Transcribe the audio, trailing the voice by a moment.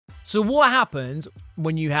So what happens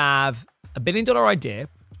when you have $1 billion idea,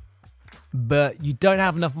 but you don't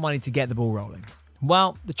have enough money to get the ball rolling?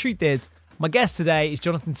 Well, the truth is, my guest today is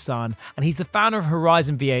Jonathan Sun, and he's the founder of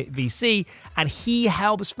Horizon VC, and he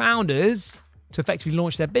helps founders to effectively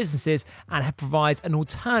launch their businesses and provides an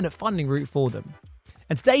alternate funding route for them.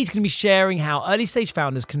 And today he's going to be sharing how early stage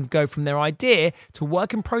founders can go from their idea to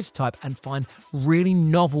work and prototype and find really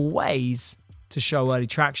novel ways to show early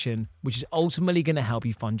traction, which is ultimately going to help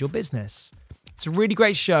you fund your business. It's a really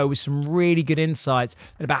great show with some really good insights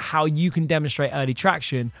about how you can demonstrate early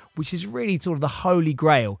traction, which is really sort of the holy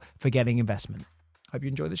grail for getting investment. Hope you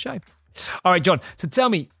enjoy the show. All right, John. So tell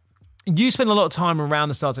me, you spend a lot of time around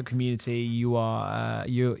the startup community. You're a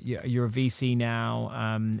VC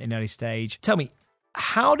now in early stage. Tell me,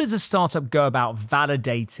 how does a startup go about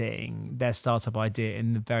validating their startup idea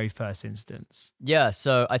in the very first instance? Yeah,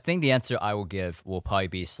 so I think the answer I will give will probably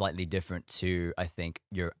be slightly different to, I think,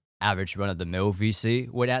 your average run-of-the-mill VC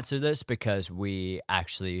would answer this, because we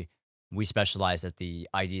specialize at the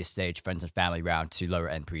idea stage, friends and family round to lower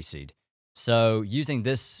end pre-seed. So using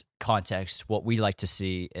this context, what we like to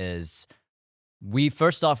see is we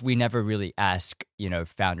never really ask,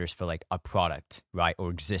 founders for like a product, right?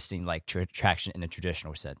 Or existing like traction in a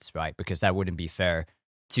traditional sense, right? Because that wouldn't be fair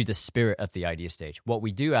to the spirit of the idea stage. What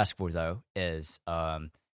we do ask for though is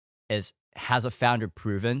has a founder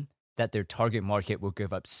proven that their target market will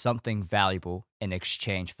give up something valuable in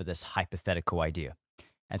exchange for this hypothetical idea?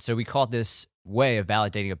 And so we call this way of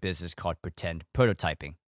validating a business called pretend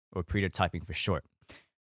prototyping, or prototyping for short.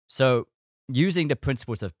 So using the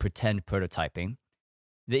principles of pretend prototyping,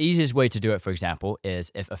 the easiest way to do it, for example,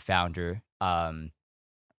 is if a founder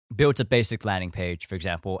builds a basic landing page, for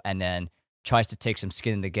example, and then tries to take some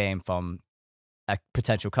skin in the game from a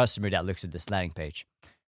potential customer that looks at this landing page.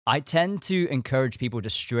 I tend to encourage people to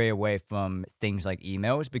stray away from things like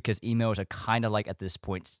emails, because emails are kind of like, at this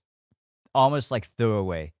point, almost like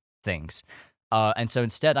throwaway things. And so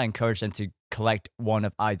instead, I encourage them to collect one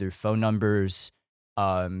of either phone numbers,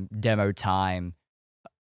 demo time,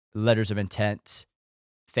 letters of intent,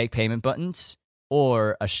 fake payment buttons,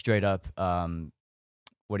 or a straight up, a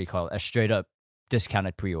straight up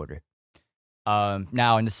discounted pre-order.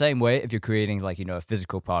 Now, in the same way, if you're creating like, a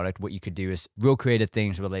physical product, what you could do is real creative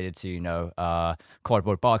things related to,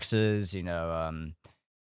 cardboard boxes,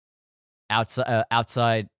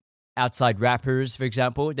 outside wrappers, for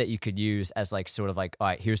example, that you could use as like sort of like, all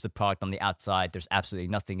right, here's the product on the outside. There's absolutely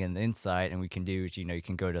nothing in the inside. And we can do is, you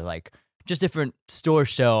can go to like just different store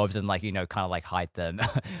shelves and like, kind of like hide them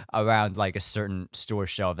around like a certain store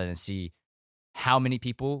shelf and then see how many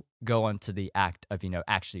people go on to the act of,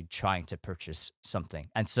 actually trying to purchase something.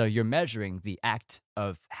 And so you're measuring the act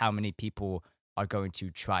of how many people are going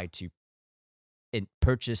to try to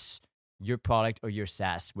purchase your product or your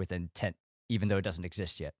SaaS with intent, even though it doesn't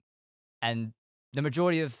exist yet. And the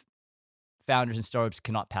majority of founders and startups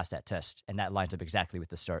cannot pass that test. And that lines up exactly with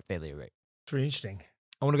the start failure rate. It's really interesting.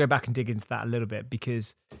 I want to go back and dig into that a little bit,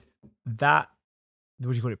 because that,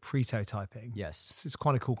 what do you call it, prototyping? Yes. It's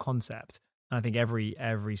quite a cool concept. And I think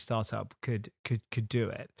every startup could do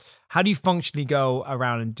it. How do you functionally go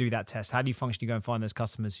around and do that test? How do you functionally go and find those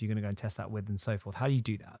customers who you're going to go and test that with and so forth? How do you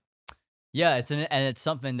do that? Yeah, it's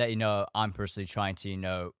something that, I'm personally trying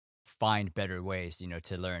to, find better ways,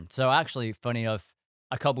 to learn. So actually, funny enough,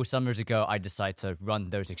 a couple summers ago, I decided to run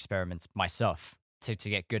those experiments myself to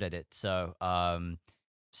get good at it. So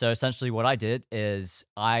essentially what I did is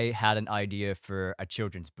I had an idea for a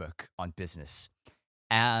children's book on business.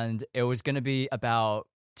 And it was going to be about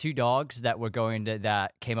two dogs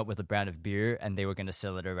that came up with a brand of beer, and they were going to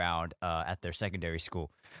sell it around at their secondary school.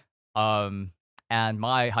 And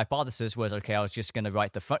my hypothesis was, okay, I was just going to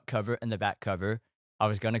write the front cover and the back cover. I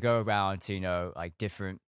was going to go around to, like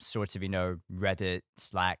different sorts of, Reddit,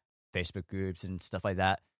 Slack, Facebook groups and stuff like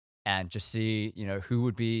that, and just see, who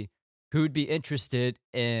would be interested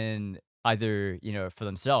in either, for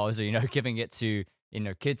themselves or, giving it to,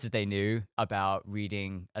 kids that they knew about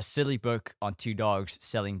reading a silly book on two dogs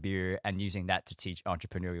selling beer and using that to teach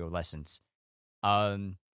entrepreneurial lessons.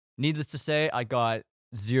 Needless to say, I got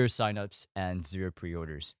 0 signups and 0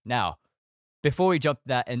 pre-orders. Now, before we jump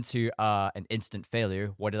that into an instant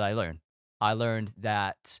failure, what did I learn? I learned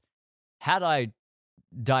that had I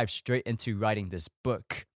dived straight into writing this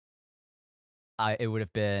book, it would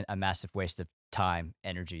have been a massive waste of time,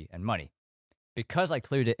 energy, and money. Because I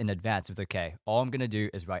cleared it in advance with, okay, all I'm going to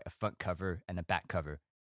do is write a front cover and a back cover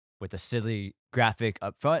with a silly graphic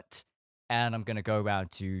up front, and I'm going to go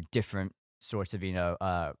around to different sorts of,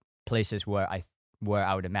 places where I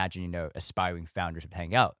would imagine, aspiring founders would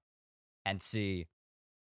hang out and see,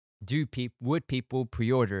 would people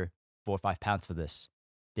pre-order 4 or 5 pounds for this?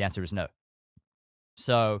 The answer is no.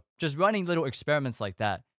 So just running little experiments like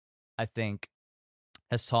that, I think,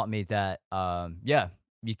 has taught me that, for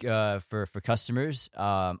customers,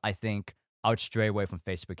 I think I would stray away from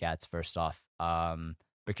Facebook ads first off,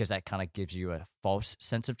 because that kind of gives you a false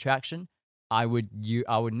sense of traction. I would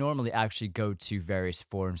normally actually go to various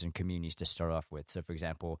forums and communities to start off with. So, for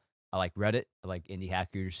example, I like Reddit, I like indie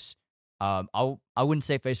hackers. I wouldn't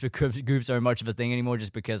say Facebook groups are much of a thing anymore,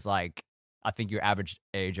 just because like I think your average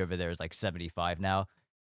age over there is like 75 now,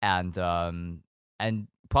 and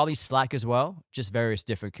probably Slack as well. Just various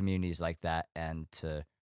different communities like that, and to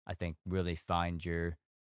I think really find your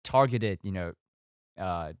targeted,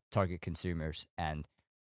 target consumers and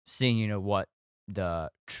seeing what the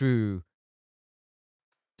true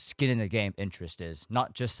skin in the game interest is,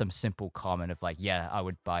 not just some simple comment of like, yeah, I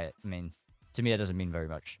would buy it. I mean, to me, that doesn't mean very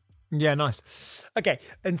much. Yeah, nice. Okay,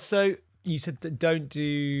 and so you said that don't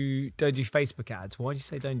do Facebook ads. Why do you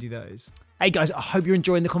say don't do those? Hey guys, I hope you're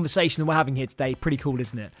enjoying the conversation that we're having here today. Pretty cool,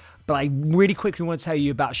 isn't it? But I really quickly want to tell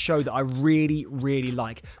you about a show that I really, really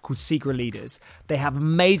like called Secret Leaders. They have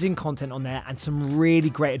amazing content on there and some really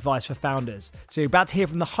great advice for founders. So you're about to hear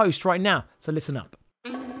from the host right now, so listen up.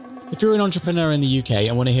 If you're an entrepreneur in the UK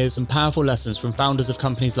and want to hear some powerful lessons from founders of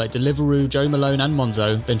companies like Deliveroo, Joe Malone and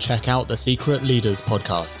Monzo, then check out the Secret Leaders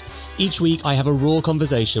podcast. Each week, I have a raw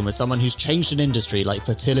conversation with someone who's changed an industry like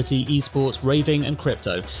fertility, esports, raving and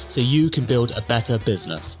crypto, so you can build a better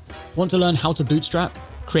business. Want to learn how to bootstrap,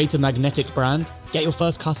 create a magnetic brand, get your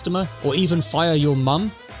first customer, or even fire your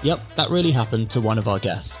mum? Yep, that really happened to one of our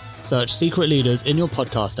guests. Search Secret Leaders in your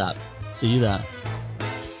podcast app. See you there.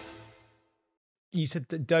 You said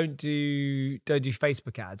that don't do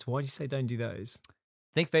Facebook ads. Why do you say don't do those?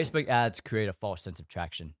 I think Facebook ads create a false sense of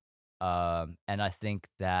traction. And I think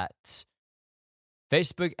that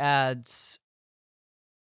Facebook ads,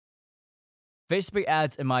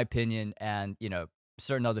 in my opinion, and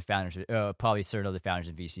certain other founders, probably certain other founders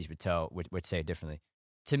and VCs would say it differently.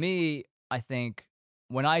 To me, I think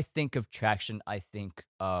when I think of traction, I think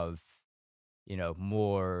of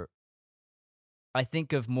more. I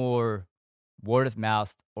think of more word of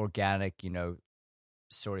mouth, organic,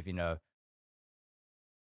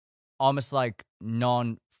 almost like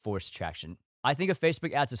non-forced traction. I think of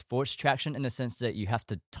Facebook ads as forced traction in the sense that you have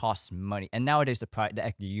to toss money. And nowadays,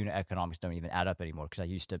 the unit economics don't even add up anymore, because I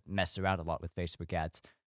used to mess around a lot with Facebook ads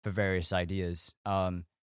for various ideas. You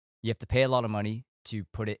have to pay a lot of money to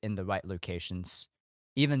put it in the right locations.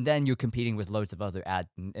 Even then, you're competing with loads of other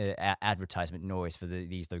advertisement noise for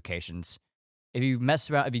these locations. If you mess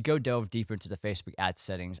around, if you go delve deeper into the Facebook ad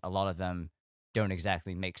settings, a lot of them don't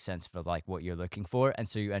exactly make sense for like what you're looking for, and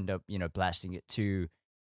so you end up, blasting it to.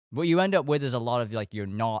 What you end up with is a lot of like you're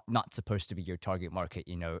not supposed to be your target market,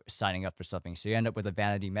 signing up for something. So you end up with a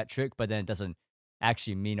vanity metric, but then it doesn't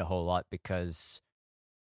actually mean a whole lot because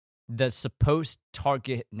the supposed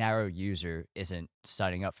target narrow user isn't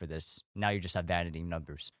signing up for this. Now you just have vanity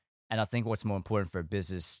numbers. And I think what's more important for a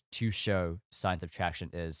business to show signs of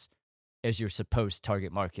traction is your supposed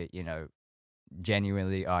target market,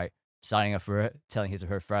 genuinely signing up for it, telling his or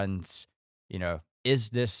her friends,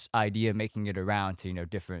 is this idea making it around to,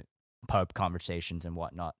 different pub conversations and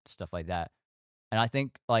whatnot, stuff like that. And I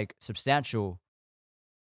think like substantial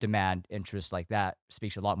demand interest like that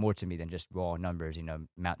speaks a lot more to me than just raw numbers,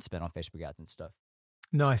 amount spent on Facebook ads and stuff.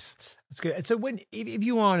 Nice. That's good. And so if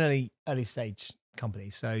you are an early stage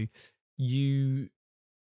company, so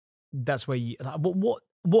that's where you,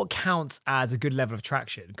 what counts as a good level of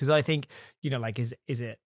traction? Because I think, like, is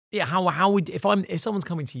it, yeah, how would, if someone's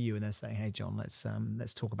coming to you and they're saying, hey John, let's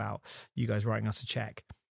talk about you guys writing us a check,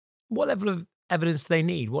 what level of evidence do they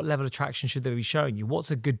need? What level of traction should they be showing you?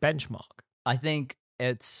 What's a good benchmark? I think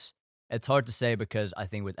it's hard to say, because I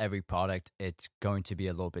think with every product it's going to be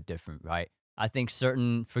a little bit different, right? I think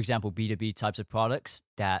certain, for example, B2B types of products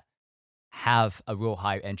that have a real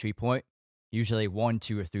high entry point, usually 1,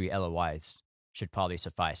 2, or 3 LOIs should probably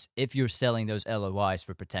suffice. If you're selling those LOIs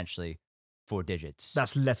for potentially 4 digits.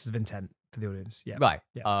 That's letters of intent for the audience. Yeah. Right.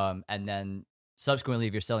 Yeah. And then subsequently,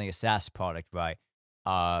 if you're selling a SaaS product, right,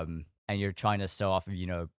 and you're trying to sell off of,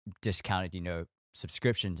 discounted,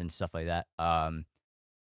 subscriptions and stuff like that,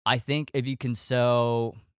 I think if you can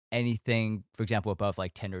sell anything, for example, above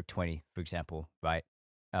like 10 or 20, for example, right,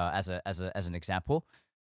 as an example,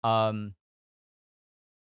 and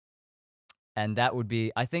that would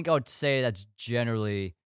be, I think I would say that's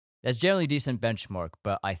generally decent benchmark,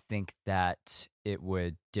 but I think that it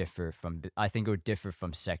would differ from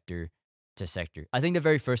sector to sector. I think the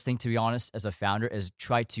very first thing, to be honest, as a founder, is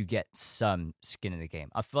try to get some skin in the game.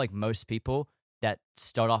 I feel like most people that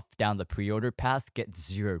start off down the pre-order path get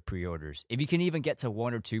 0 pre-orders. If you can even get to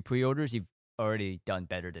 1 or 2 pre-orders, you've already done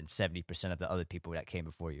better than 70% of the other people that came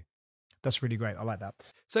before you. That's really great. I like that.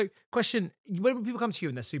 So, question: when people come to you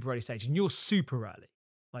in their super early stage, and you're super early,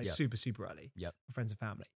 like super early, for friends and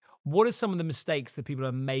family, what are some of the mistakes that people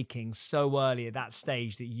are making so early at that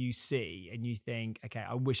stage that you see and you think, okay,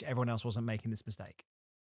 I wish everyone else wasn't making this mistake?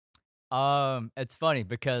 It's funny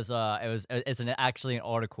because it's actually an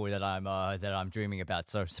article that I'm dreaming about.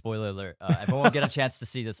 So spoiler alert, everyone will get a chance to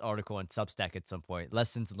see this article on Substack at some point.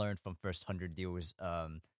 Lessons learned from first 100 deals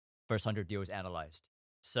analyzed.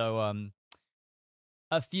 So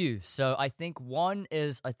a few. So I think one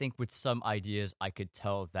is with some ideas I could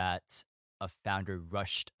tell that a founder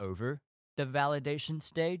rushed over the validation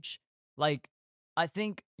stage. Like, I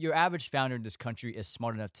think your average founder in this country is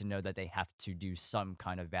smart enough to know that they have to do some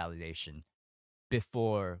kind of validation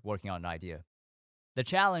before working on an idea. The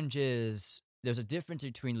challenge is there's a difference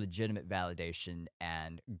between legitimate validation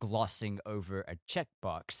and glossing over a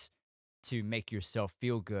checkbox to make yourself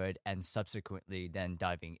feel good and subsequently then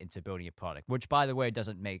diving into building a product, which, by the way,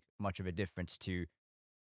 doesn't make much of a difference to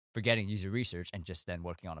forgetting user research and just then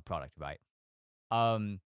working on a product, right?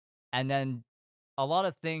 And then a lot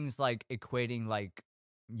of things like equating like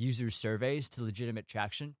user surveys to legitimate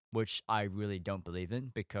traction, which I really don't believe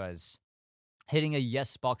in, because hitting a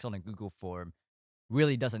yes box on a Google form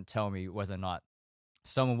really doesn't tell me whether or not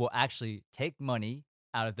someone will actually take money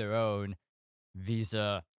out of their own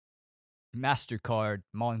Visa, MasterCard,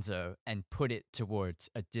 Monzo, and put it towards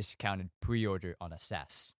a discounted pre-order on a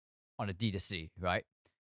SaaS, on a D2C, right?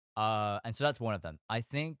 And so that's one of them. I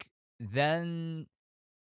think then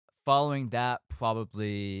following that,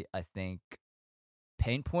 probably, I think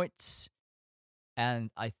pain points. And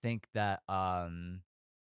I think that, I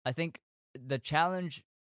think the challenge,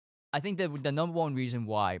 I think that the number one reason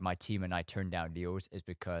why my team and I turn down deals is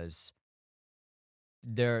because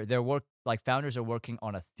founders are working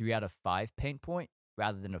on a 3 out of 5 pain point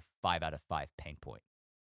rather than a 5 out of 5 pain point.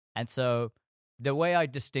 And so the way I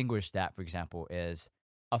distinguish that, for example, is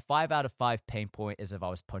a 5 out of 5 pain point is if I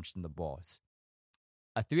was punched in the balls.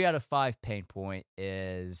 A 3 out of 5 pain point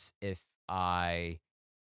is if I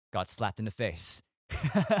got slapped in the face.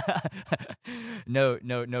 No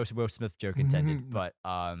Will Smith joke intended. But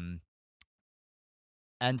and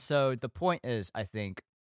so the point is, I think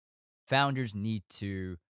founders need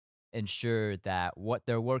to ensure that what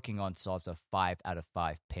they're working on solves a 5 out of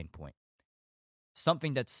 5 pain point.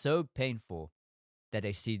 Something that's so painful that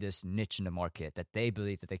they see this niche in the market that they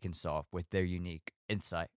believe that they can solve with their unique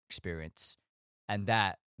insight, experience, and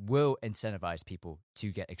that will incentivize people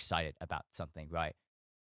to get excited about something, right?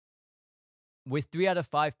 With 3 out of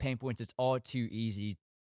 5 pain points, it's all too easy.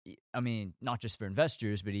 I mean, not just for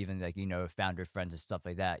investors, but even like, founder friends and stuff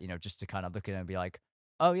like that, just to kind of look at it and be like,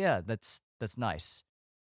 oh yeah, that's nice.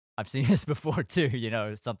 I've seen this before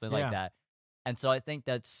too, something like that. And so I think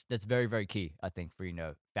that's very, very key, I think, for,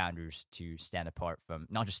 founders to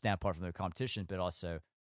not just stand apart from their competition, but also,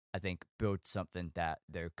 I think, build something that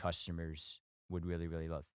their customers would really, really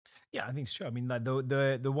love. Yeah, I think it's true. I mean, like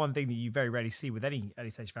the one thing that you very rarely see with any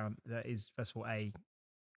early stage founder is, first of all,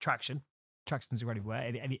 traction. Traction is a great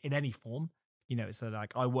word in any form. It's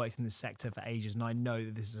like, I worked in this sector for ages and I know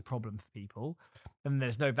that this is a problem for people. And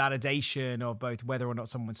there's no validation of both whether or not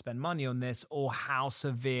someone would spend money on this or how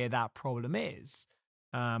severe that problem is.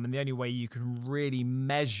 And the only way you can really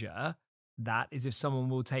measure that is if someone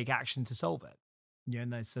will take action to solve it.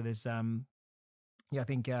 So there's, I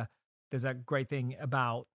think there's a great thing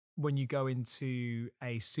about when you go into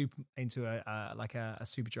a super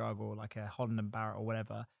drug or like a Holland and Barrett or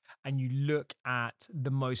whatever, and you look at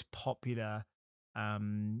the most popular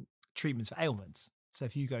treatments for ailments. So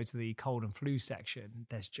if you go to the cold and flu section,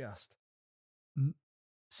 there's just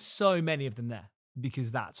so many of them there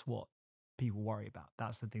because that's what people worry about.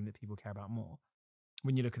 That's the thing that people care about more.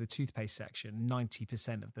 When you look at the toothpaste section,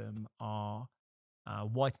 90% of them are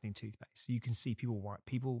whitening toothpaste. So you can see people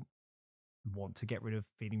want to get rid of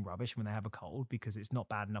feeling rubbish when they have a cold because it's not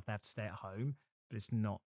bad enough they have to stay at home, but it's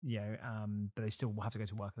not, but they still have to go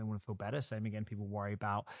to work and they want to feel better. Same again, people worry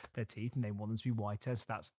about their teeth and they want them to be whiter. So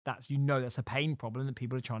that's that's a pain problem that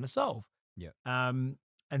people are trying to solve. Yeah. And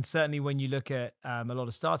certainly when you look at a lot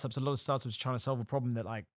of startups are trying to solve a problem that,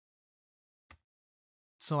 like,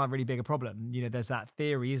 it's not that really big a problem. There's that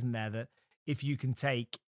theory, isn't there, that if you can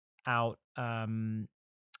take out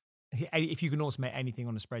if you can automate anything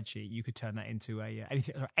on a spreadsheet, you could turn that into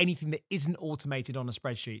anything that isn't automated on a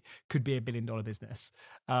spreadsheet could be $1 billion business.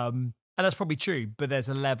 And that's probably true, but there's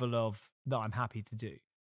a level of that I'm happy to do.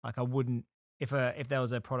 Like, I wouldn't, if there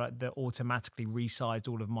was a product that automatically resized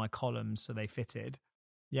all of my columns so they fitted,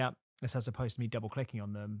 yeah, this as opposed to me double clicking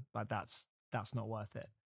on them, like that's not worth it.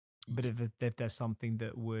 But if there's something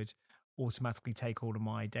that would automatically take all of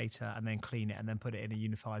my data and then clean it and then put it in a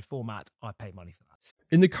unified format, I pay money for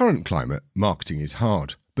that. In the current climate, marketing is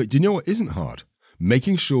hard. But do you know what isn't hard?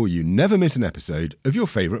 Making sure you never miss an episode of your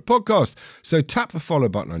favourite podcast. So tap the follow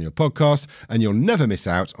button on your podcast and you'll never miss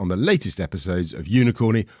out on the latest episodes of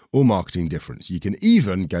Unicorny or Marketing Difference. You can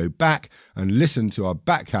even go back and listen to our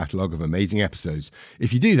back catalogue of amazing episodes.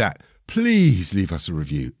 If you do that, please leave us a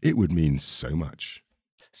review. It would mean so much.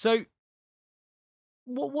 So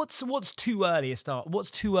what's too early a start?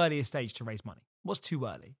 What's too early a stage to raise money? What's too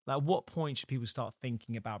early? Like, what point should people start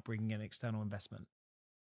thinking about bringing in external investment?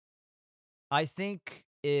 I think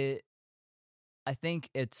it's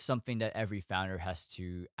something that every founder has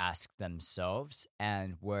to ask themselves,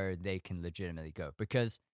 and where they can legitimately go,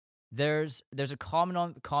 because there's a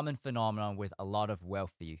common phenomenon with a lot of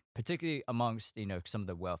wealthy, particularly amongst some of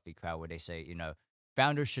the wealthy crowd, where they say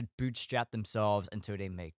founders should bootstrap themselves until they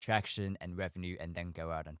make traction and revenue and then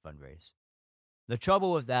go out and fundraise. The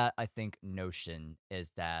trouble with that, I think, notion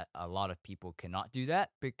is that a lot of people cannot do that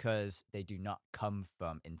because they do not come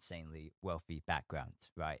from insanely wealthy backgrounds,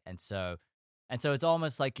 right? And so it's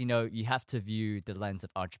almost like, you have to view the lens of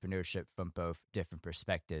entrepreneurship from both different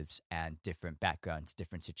perspectives and different backgrounds,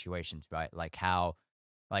 different situations, right? Like how,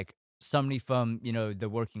 like somebody from, the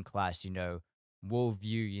working class, will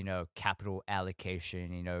view, capital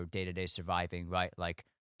allocation, day-to-day surviving, right? Like,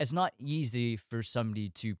 it's not easy for somebody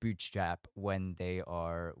to bootstrap when they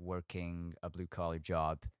are working a blue-collar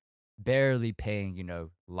job, barely paying,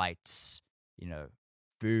 lights,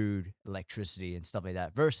 food, electricity, and stuff like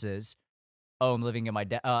that, versus, I'm living in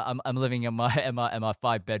I'm living in my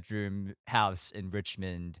 5-bedroom house in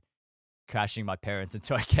Richmond, crashing my parents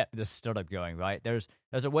until I get this startup going, right? There's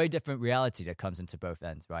a way different reality that comes into both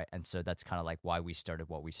ends, right? And so that's kind of like why we started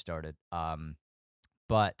what we started.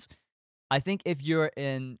 But I think if you're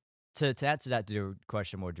to answer that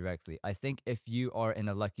question more directly, I think if you are in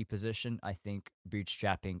a lucky position, I think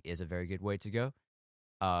bootstrapping is a very good way to go.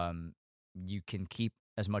 You can keep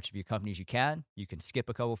as much of your company as you can. You can skip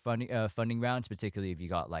a couple funding rounds, particularly if you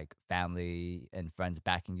got like family and friends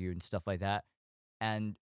backing you and stuff like that.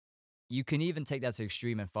 And you can even take that to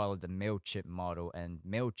extreme and follow the MailChimp model. And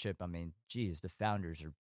MailChimp, I mean, geez, the founders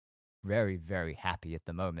are very, very happy at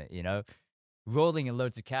the moment, rolling in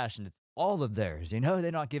loads of cash, and it's all of theirs, they're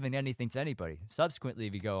not giving anything to anybody. Subsequently,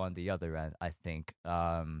 if you go on the other end, I think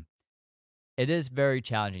it is very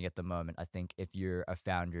challenging at the moment. I think if you're a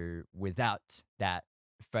founder without that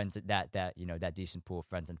friends, that decent pool of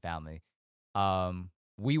friends and family,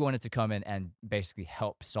 we wanted to come in and basically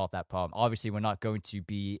help solve that problem. Obviously, we're not going to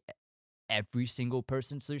be every single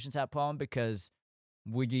person's solution to that problem, because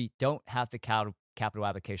we don't have the capital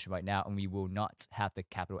allocation right now, and we will not have the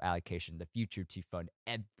capital allocation in the future to fund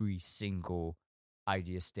every single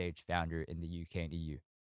idea stage founder in the UK and EU.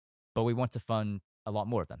 But we want to fund a lot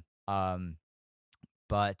more of them.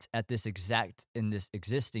 But at this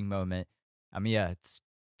existing moment, I mean, yeah, it's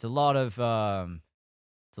a lot of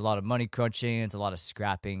money crunching, it's a lot of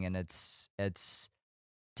scrapping, and it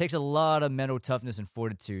takes a lot of mental toughness and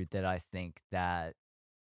fortitude that I think that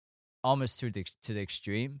almost to the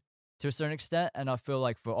extreme, to a certain extent. And I feel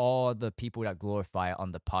like for all the people that glorify it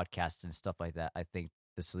on the podcasts and stuff like that, I think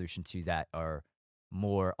the solution to that are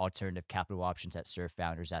more alternative capital options that serve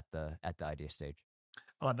founders at the idea stage.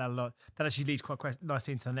 I like that a lot. That actually leads quite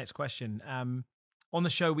nicely into the next question. On the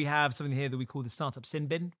show, we have something here that we call the Startup Sin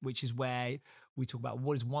Bin, which is where we talk about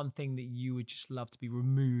what is one thing that you would just love to be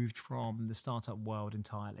removed from the startup world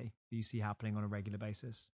entirely, that you see happening on a regular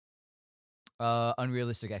basis.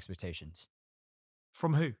 Unrealistic expectations.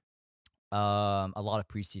 From who? A lot of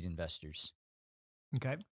pre-seed investors.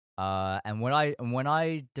 Okay. And when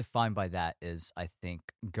I define by that is, I think,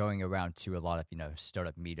 going around to a lot of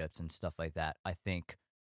startup meetups and stuff like that, I think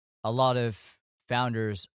a lot of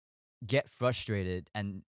founders get frustrated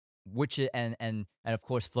and of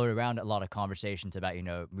course float around a lot of conversations about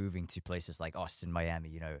moving to places like Austin,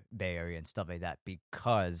 Miami, Bay Area and stuff like that,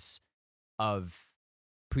 because of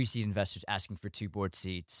pre-seed investors asking for 2 board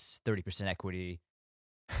seats, 30% equity,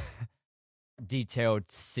 detailed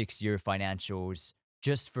 6-year financials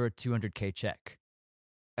just for a $200K check.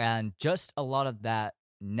 And just a lot of that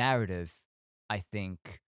narrative, I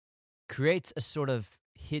think, creates a sort of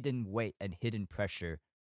hidden weight and hidden pressure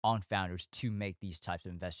on founders to make these types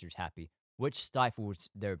of investors happy, which stifles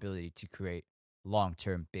their ability to create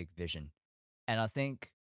long-term big vision. And I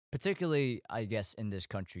think, particularly, I guess, in this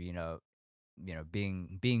country,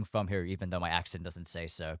 being from here, even though my accent doesn't say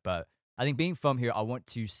so, but I think being from here, I want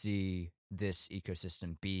to see this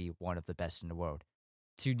ecosystem be one of the best in the world.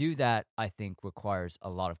 To do that, I think requires a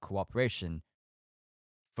lot of cooperation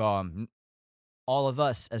from all of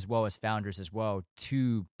us as well as founders as well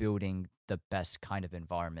to building the best kind of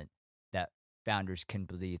environment that founders can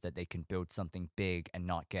believe that they can build something big and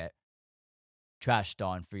not get trashed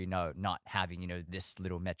on for, not having, this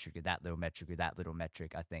little metric or that little metric or that little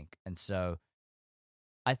metric, I think. And so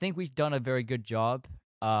I think we've done a very good job.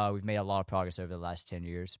 We've made a lot of progress over the last 10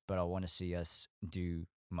 years, but I want to see us do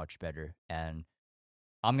much better. And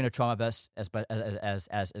I'm going to try my best as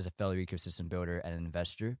a fellow ecosystem builder and an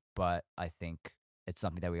investor, but I think it's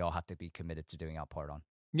something that we all have to be committed to doing our part on.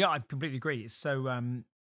 Yeah, I completely agree. It's so,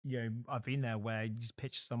 I've been there where you just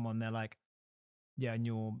pitch someone, they're like, yeah, and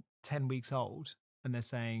you're 10 weeks old, and they're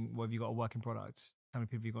saying, well, have you got a working product? How many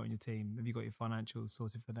people have you got in your team? Have you got your financials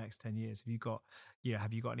sorted for the next 10 years? Have you got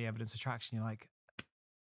any evidence of traction? You're like,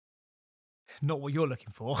 not what you're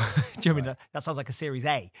looking for. Do you know what I mean? That sounds like a Series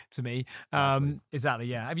A to me. Exactly,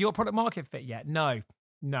 yeah. Have you got product market fit yet? No,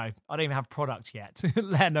 I don't even have product yet,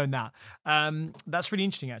 let alone that. That's really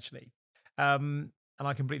interesting, actually. And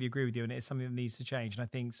I completely agree with you, and it's something that needs to change. And I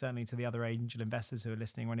think certainly to the other angel investors who are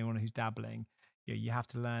listening, or anyone who's dabbling, you have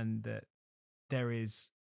to learn that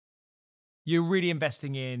you're really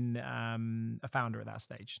investing in a founder at that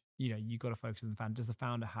stage. You've got to focus on the founder. Does the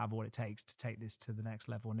founder have what it takes to take this to the next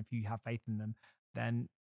level? And if you have faith in them, then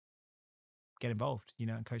get involved,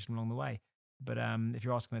 and coach them along the way. But if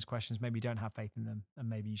you're asking those questions, maybe you don't have faith in them, and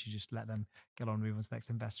maybe you should just let them get on and move on to the next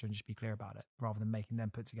investor and just be clear about it, rather than making them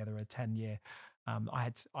put together a 10-year.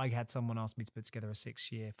 I had someone ask me to put together a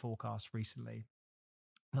 6-year forecast recently,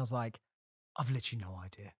 and I was like, I've literally no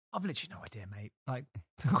idea, mate. Like,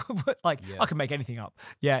 I can make anything up.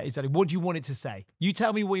 Yeah, exactly. What do you want it to say? You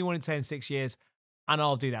tell me what you want it to say in 6 years, and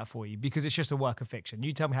I'll do that for you, because it's just a work of fiction.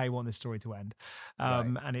 You tell me how you want this story to end.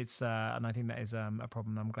 And it's and I think that is a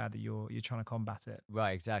problem. I'm glad that you're trying to combat it.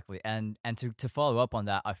 Right, exactly. And to follow up on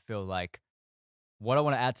that, I feel like what I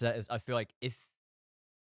want to add to that is I feel like if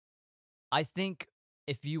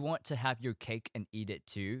you want to have your cake and eat it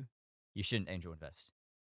too, you shouldn't angel invest.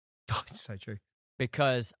 Oh, it's so true.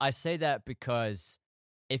 Because I say that because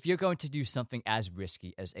if you're going to do something as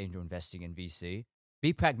risky as angel investing in VC,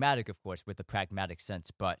 be pragmatic, of course, with the pragmatic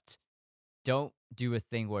sense, but don't do a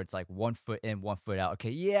thing where it's like 1 foot in, 1 foot out.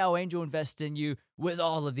 Okay, yeah, I'll angel invest in you with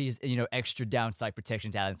all of these, extra downside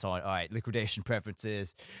protection data and so on. All right, liquidation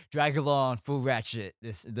preferences, drag along, full ratchet,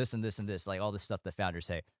 this and this and this, like all the stuff that founders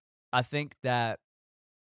say. I think that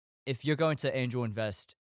if you're going to angel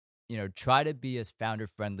invest, try to be as founder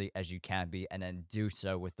friendly as you can be, and then do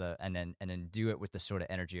so and then do it with the sort of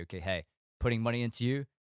energy. Okay, hey, putting money into you.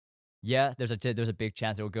 Yeah, there's a big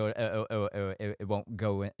chance it will go. It won't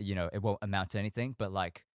go. It won't amount to anything. But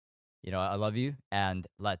I love you, and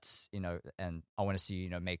let's and I want to see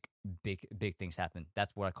make big things happen.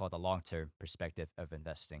 That's what I call the long term perspective of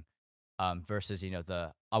investing, versus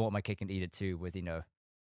I want my cake and eat it too with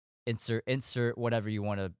insert whatever you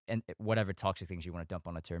want to, and whatever toxic things you want to dump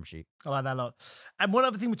on a term sheet. I like that a lot. And one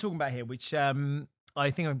other thing we're talking about here, which I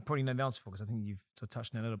think I probably know the answer for, because I think you've sort of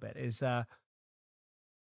touched on it a little bit, is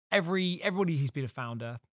everybody who's been a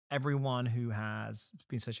founder, everyone who has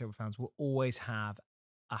been associated with founders will always have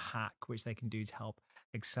a hack which they can do to help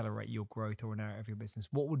accelerate your growth or an area of your business.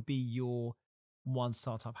 What would be your one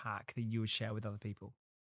startup hack that you would share with other people?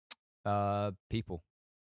 People.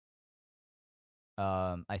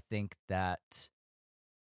 I think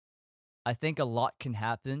a lot can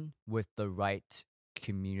happen with the right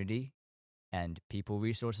community and people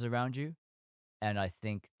resources around you. And I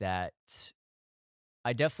think that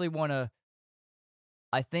I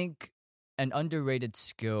think an underrated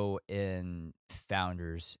skill in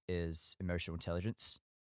founders is emotional intelligence,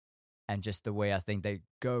 and just the way I think they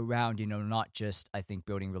go around, not just, I think,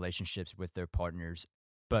 building relationships with their partners,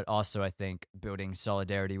 but also I think building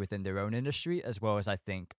solidarity within their own industry, as well as I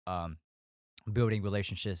think building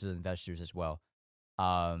relationships with investors as well.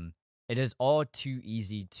 It is all too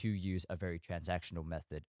easy to use a very transactional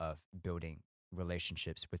method of building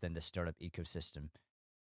relationships within the startup ecosystem,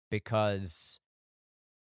 because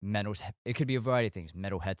it could be a variety of things.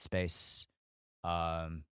 Mental headspace,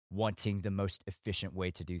 wanting the most efficient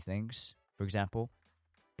way to do things, for example.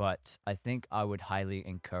 But I think I would highly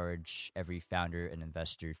encourage every founder and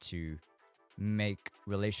investor to make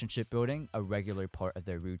relationship building a regular part of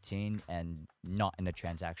their routine, and not in a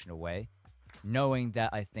transactional way, knowing that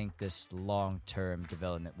I think this long-term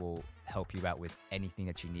development will help you out with anything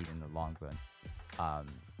that you need in the long run.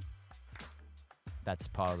 That's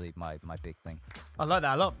probably my big thing. I like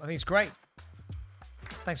that a lot. I think it's great.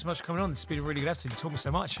 Thanks so much for coming on. This has been a really good episode. You taught me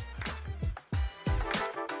so much.